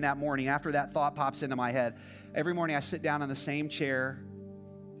point in that morning, after that thought pops into my head, every morning I sit down in the same chair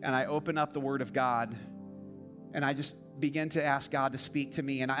and I open up the Word of God and I just begin to ask God to speak to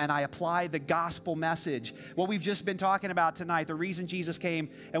me, and I apply the gospel message, what we've just been talking about tonight, the reason Jesus came.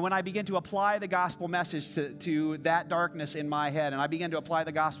 And when I begin to apply the gospel message to that darkness in my head, and I begin to apply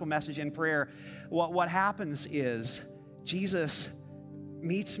the gospel message in prayer, what happens is Jesus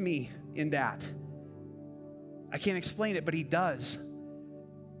meets me in that. I can't explain it, but he does.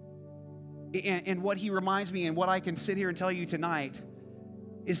 And what he reminds me, and what I can sit here and tell you tonight,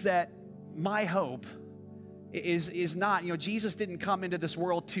 is that my hope is not, Jesus didn't come into this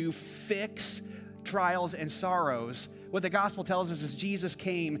world to fix trials and sorrows. What the gospel tells us is Jesus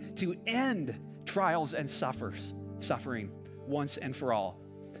came to end trials and suffering once and for all.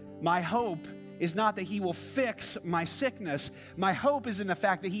 My hope is not that he will fix my sickness. My hope is in the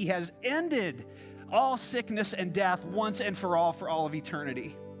fact that he has ended all sickness and death once and for all of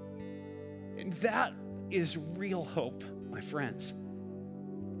eternity. And that is real hope, my friends.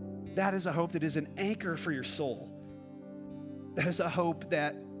 That is a hope that is an anchor for your soul. That is a hope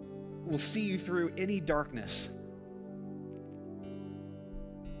that will see you through any darkness.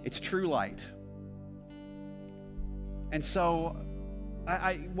 It's true light. And so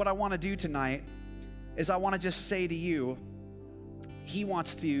what I want to do tonight is I want to just say to you, he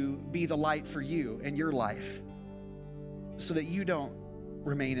wants to be the light for you in your life so that you don't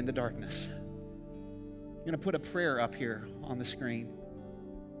remain in the darkness. I'm going to put a prayer up here on the screen.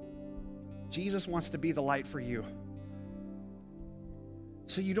 Jesus wants to be the light for you,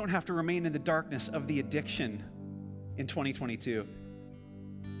 so you don't have to remain in the darkness of the addiction in 2022.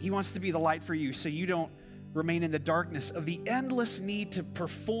 He wants to be the light for you, so you don't remain in the darkness of the endless need to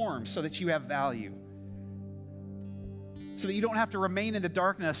perform so that you have value, so that you don't have to remain in the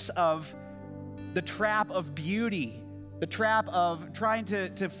darkness of the trap of beauty The trap of trying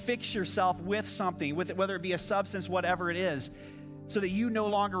to fix yourself with something, whether it be a substance, whatever it is, so that you no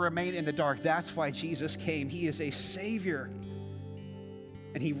longer remain in the dark. That's why Jesus came. He is a Savior,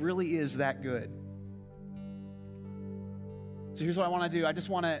 and He really is that good. So here's what I want to do. I just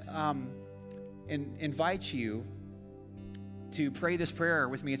want to invite you to pray this prayer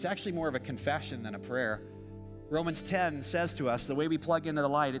with me. It's actually more of a confession than a prayer. Romans 10 says to us, the way we plug into the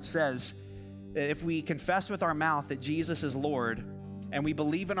light, it says, if we confess with our mouth that Jesus is Lord and we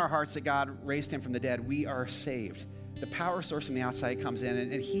believe in our hearts that God raised Him from the dead, we are saved. The power source from the outside comes in,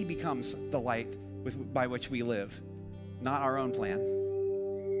 and He becomes the light by which we live, not our own plan.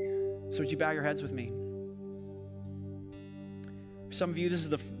 So would you bow your heads with me? For some of you, this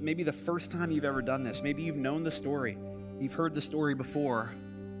is maybe the first time you've ever done this. Maybe you've known the story. You've heard the story before.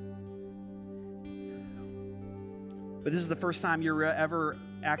 But this is the first time you're ever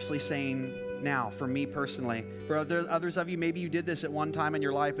actually saying, now, for me personally. For others of you, maybe you did this at one time in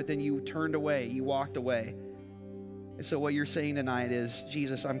your life, but then you turned away, you walked away. And so what you're saying tonight is,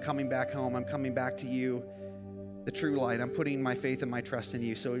 Jesus, I'm coming back home. I'm coming back to you, the true light. I'm putting my faith and my trust in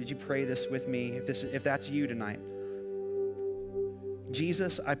you. So would you pray this with me if that's you tonight?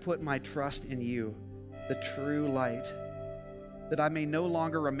 Jesus, I put my trust in you, the true light, that I may no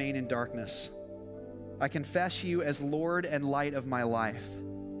longer remain in darkness. I confess you as Lord and light of my life.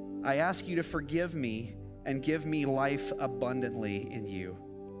 I ask you to forgive me and give me life abundantly in you.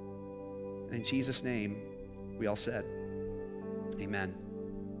 And in Jesus' name, we all said, amen.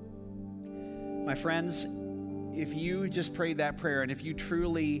 My friends, if you just prayed that prayer and if you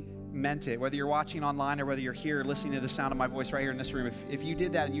truly meant it, whether you're watching online or whether you're here listening to the sound of my voice right here in this room, if you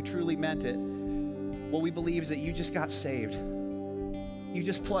did that and you truly meant it, what we believe is that you just got saved. You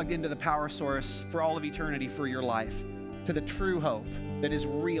just plugged into the power source for all of eternity for your life, to the true hope that is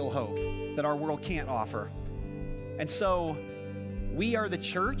real hope that our world can't offer. And so we are the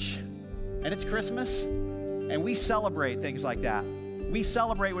church, and it's Christmas, and we celebrate things like that. We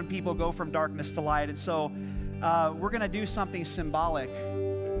celebrate when people go from darkness to light. And so we're going to do something symbolic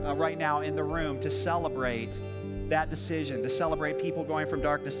right now in the room to celebrate that decision, to celebrate people going from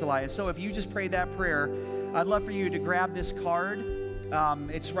darkness to light. And so if you just prayed that prayer, I'd love for you to grab this card.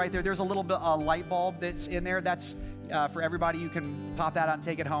 It's right there. There's a little bit light bulb that's in there. That's for everybody. You can pop that out and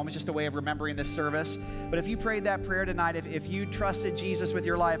take it home. It's just a way of remembering this service. But if you prayed that prayer tonight, if you trusted Jesus with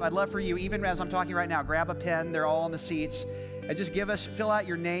your life, I'd love for you, even as I'm talking right now, grab a pen. They're all on the seats. And just fill out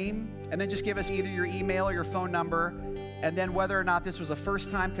your name, and then just give us either your email or your phone number, and then whether or not this was a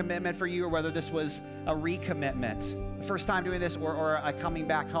first-time commitment for you or whether this was a recommitment, the first time doing this or a coming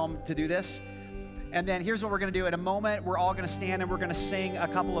back home to do this. And then here's what we're going to do. In a moment, we're all going to stand and we're going to sing a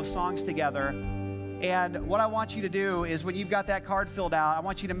couple of songs together. And what I want you to do is when you've got that card filled out, I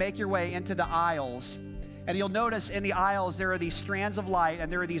want you to make your way into the aisles. And you'll notice in the aisles, there are these strands of light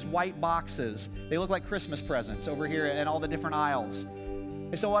and there are these white boxes. They look like Christmas presents over here in all the different aisles.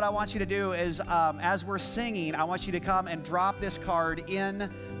 And so what I want you to do is, as we're singing, I want you to come and drop this card in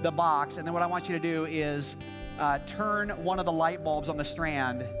the box. And then what I want you to do is turn one of the light bulbs on the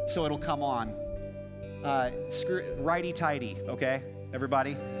strand so it'll come on. Righty-tighty, okay,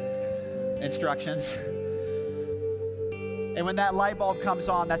 everybody? Instructions. And when that light bulb comes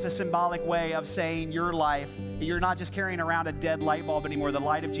on, that's a symbolic way of saying your life, you're not just carrying around a dead light bulb anymore. The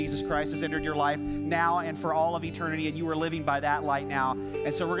light of Jesus Christ has entered your life now and for all of eternity, and you are living by that light now.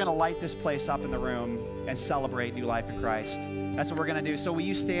 And so we're going to light this place up in the room and celebrate new life in Christ. That's what we're going to do. So will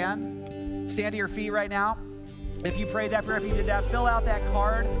you stand? Stand to your feet right now. If you prayed that prayer, if you did that, fill out that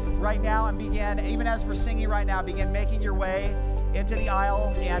card right now and begin, even as we're singing right now, begin making your way into the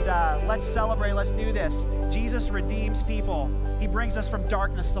aisle, and let's celebrate. Let's do this. Jesus redeems people. He brings us from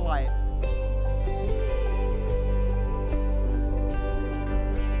darkness to light.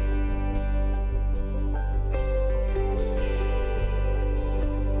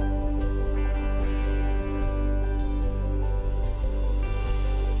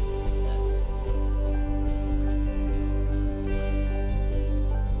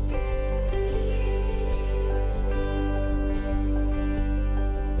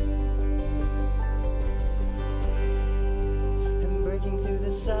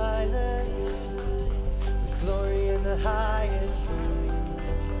 Silence with glory in the highest,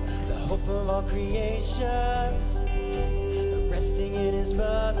 the hope of all creation, resting in his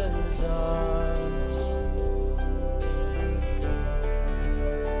mother's arms.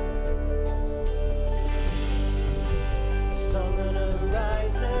 A song on the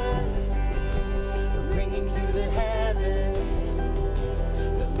horizon, ringing through the heavens,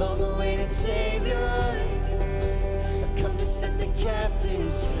 the long-awaited Savior, come to set the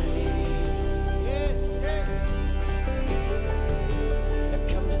captives free. Yes, yes.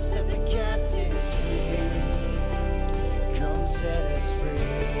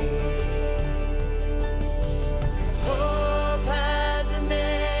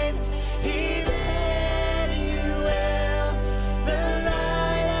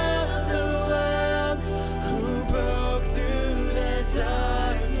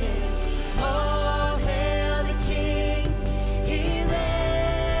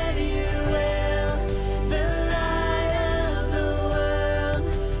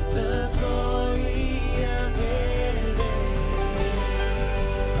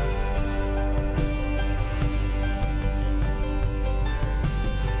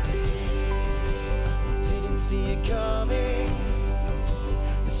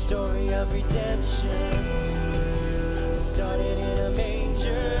 story of redemption started in a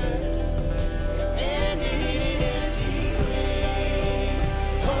manger. And in an empty grave.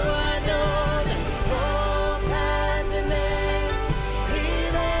 Oh, I know that hope has a name.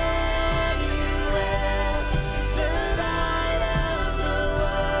 Emmanuel, the light of the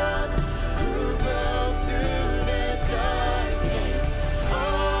world, who broke through the darkness.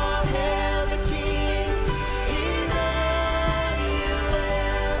 All hail the King. Emmanuel,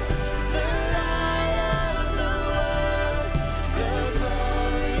 the light of the world, the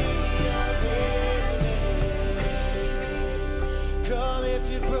glory of heaven. Come if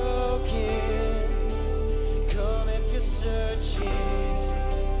you're broken, come if you're searching,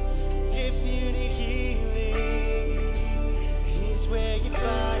 if you need healing, He's where you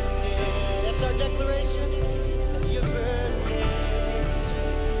find it. That's our declaration. Of your burdens,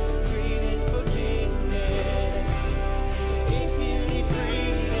 breathing forgiveness. If you need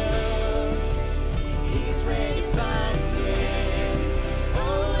freedom, He's where you find it.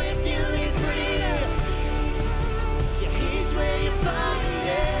 Oh, if you need freedom, yeah, He's where you find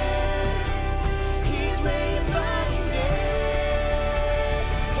it. He's where you find it.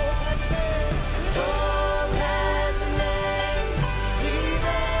 Hope has a name.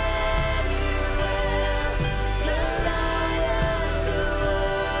 Emmanuel, the light of the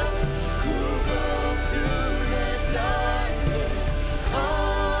world, who broke through the darkness.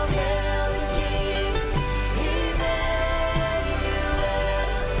 All hail the King. Emmanuel,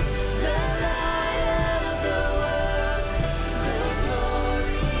 the light of the world, the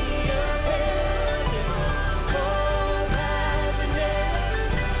glory of heaven. Hope has a name.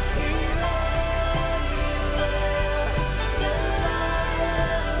 Emmanuel, the light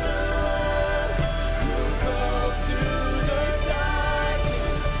of the world, who broke through the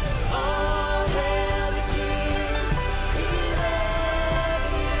darkness. All hail the King. Emmanuel,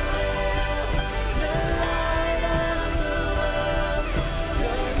 the light of the world,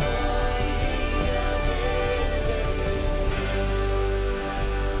 the glory of heaven.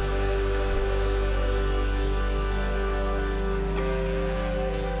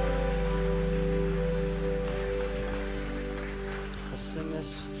 Let's sing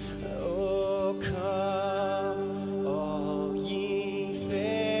this. Oh, come, all ye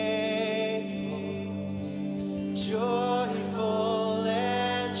faithful, joyful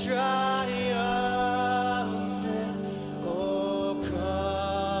and triumphant. Oh,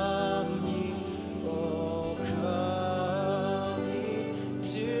 come ye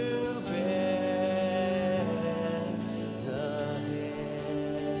to Bethlehem.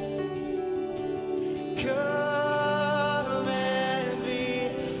 Come and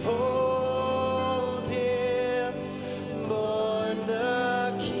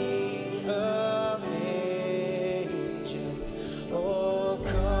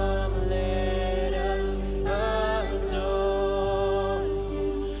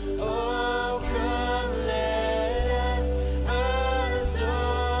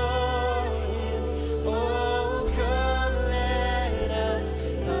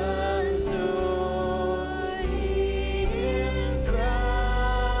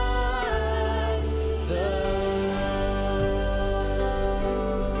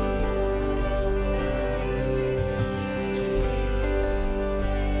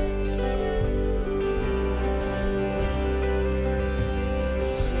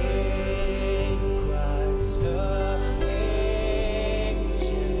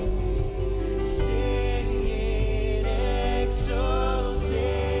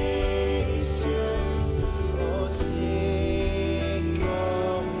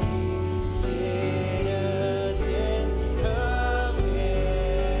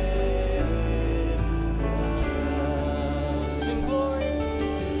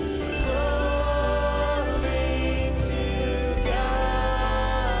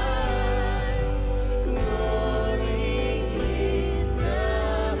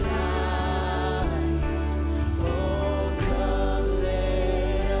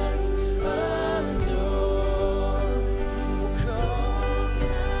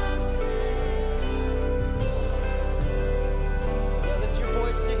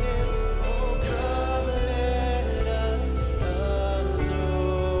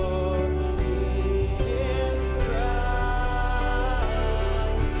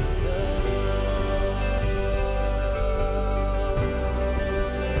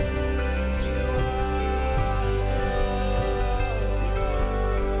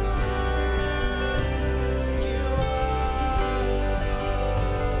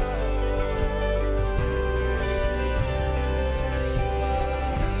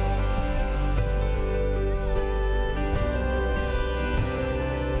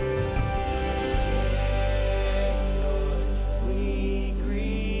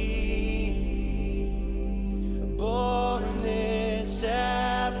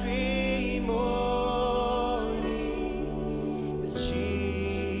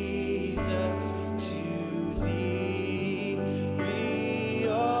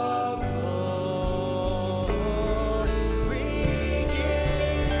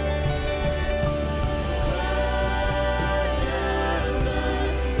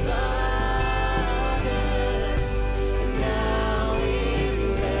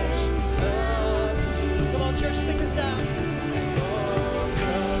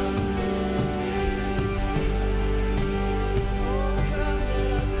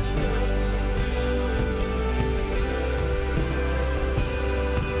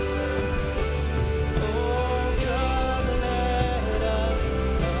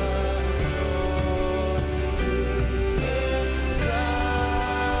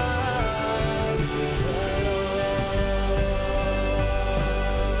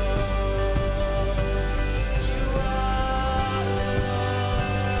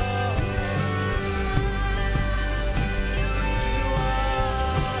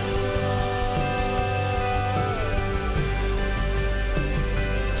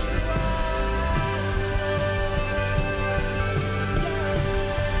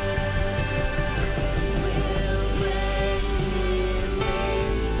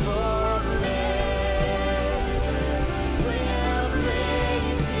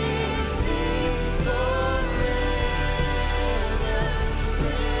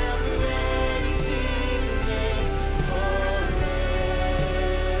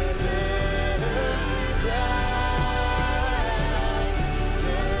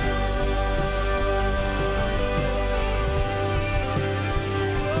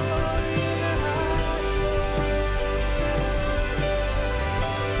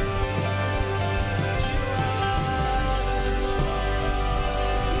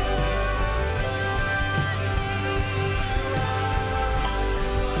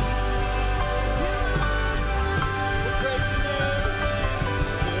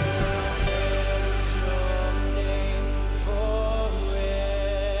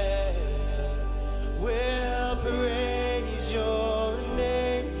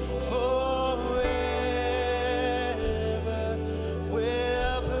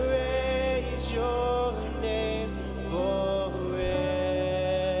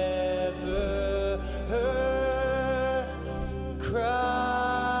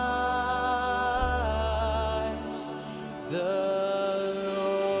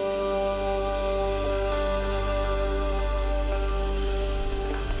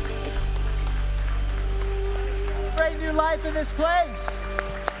new life in this place.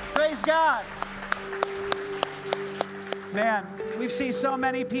 Praise God. Man, we've seen so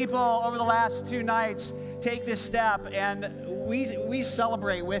many people over the last 2 nights take this step, and we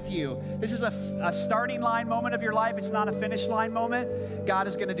celebrate with you. This is a starting line moment of your life. It's not a finish line moment. God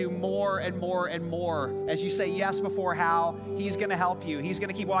is going to do more and more and more. As you say yes before how, He's going to help you. He's going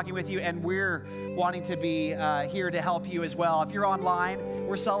to keep walking with you, and we're wanting to be here to help you as well. If you're online,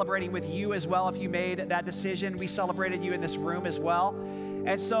 we're celebrating with you as well. If you made that decision, we celebrated you in this room as well.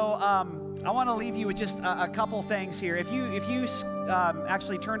 And so I want to leave you with just a couple things here. If you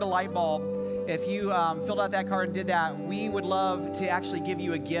actually turned a light bulb, if you filled out that card and did that, we would love to actually give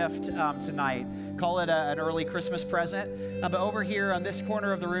you a gift tonight. Call it an early Christmas present. But over here on this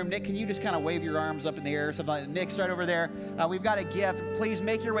corner of the room, Nick, can you just kind of wave your arms up in the air or something like that? Nick's right over there. We've got a gift. Please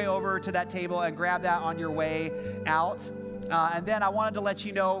make your way over to that table and grab that on your way out. And then I wanted to let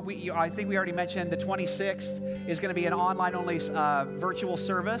you know, I think we already mentioned the 26th is going to be an online-only virtual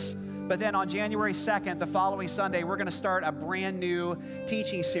service. But then on January 2nd, the following Sunday, we're going to start a brand new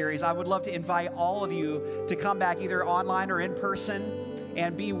teaching series. I would love to invite all of you to come back either online or in person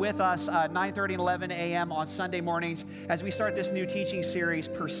and be with us 9:30 and 11 a.m. on Sunday mornings as we start this new teaching series,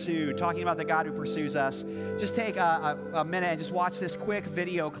 Pursue, talking about the God who pursues us. Just take a minute and just watch this quick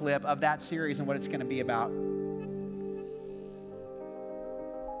video clip of that series and what it's going to be about.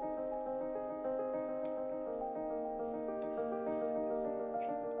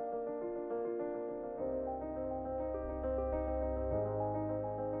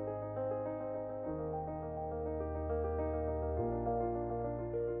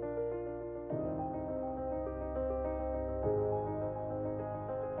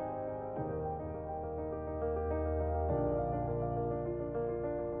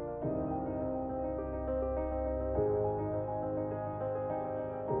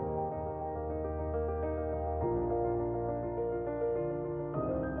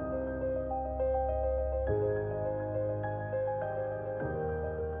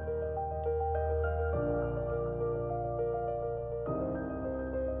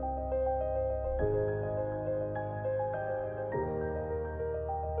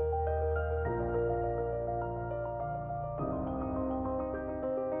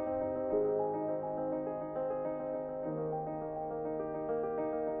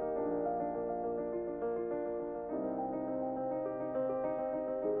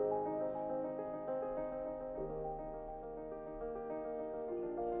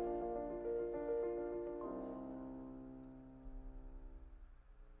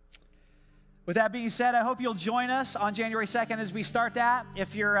 With that being said, I hope you'll join us on January 2nd as we start that.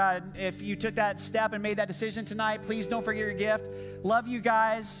 If you took that step and made that decision tonight, please don't forget your gift. Love you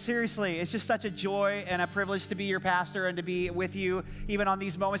guys. Seriously, it's just such a joy and a privilege to be your pastor and to be with you even on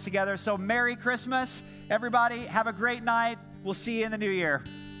these moments together. So Merry Christmas, everybody. Have a great night. We'll see you in the new year.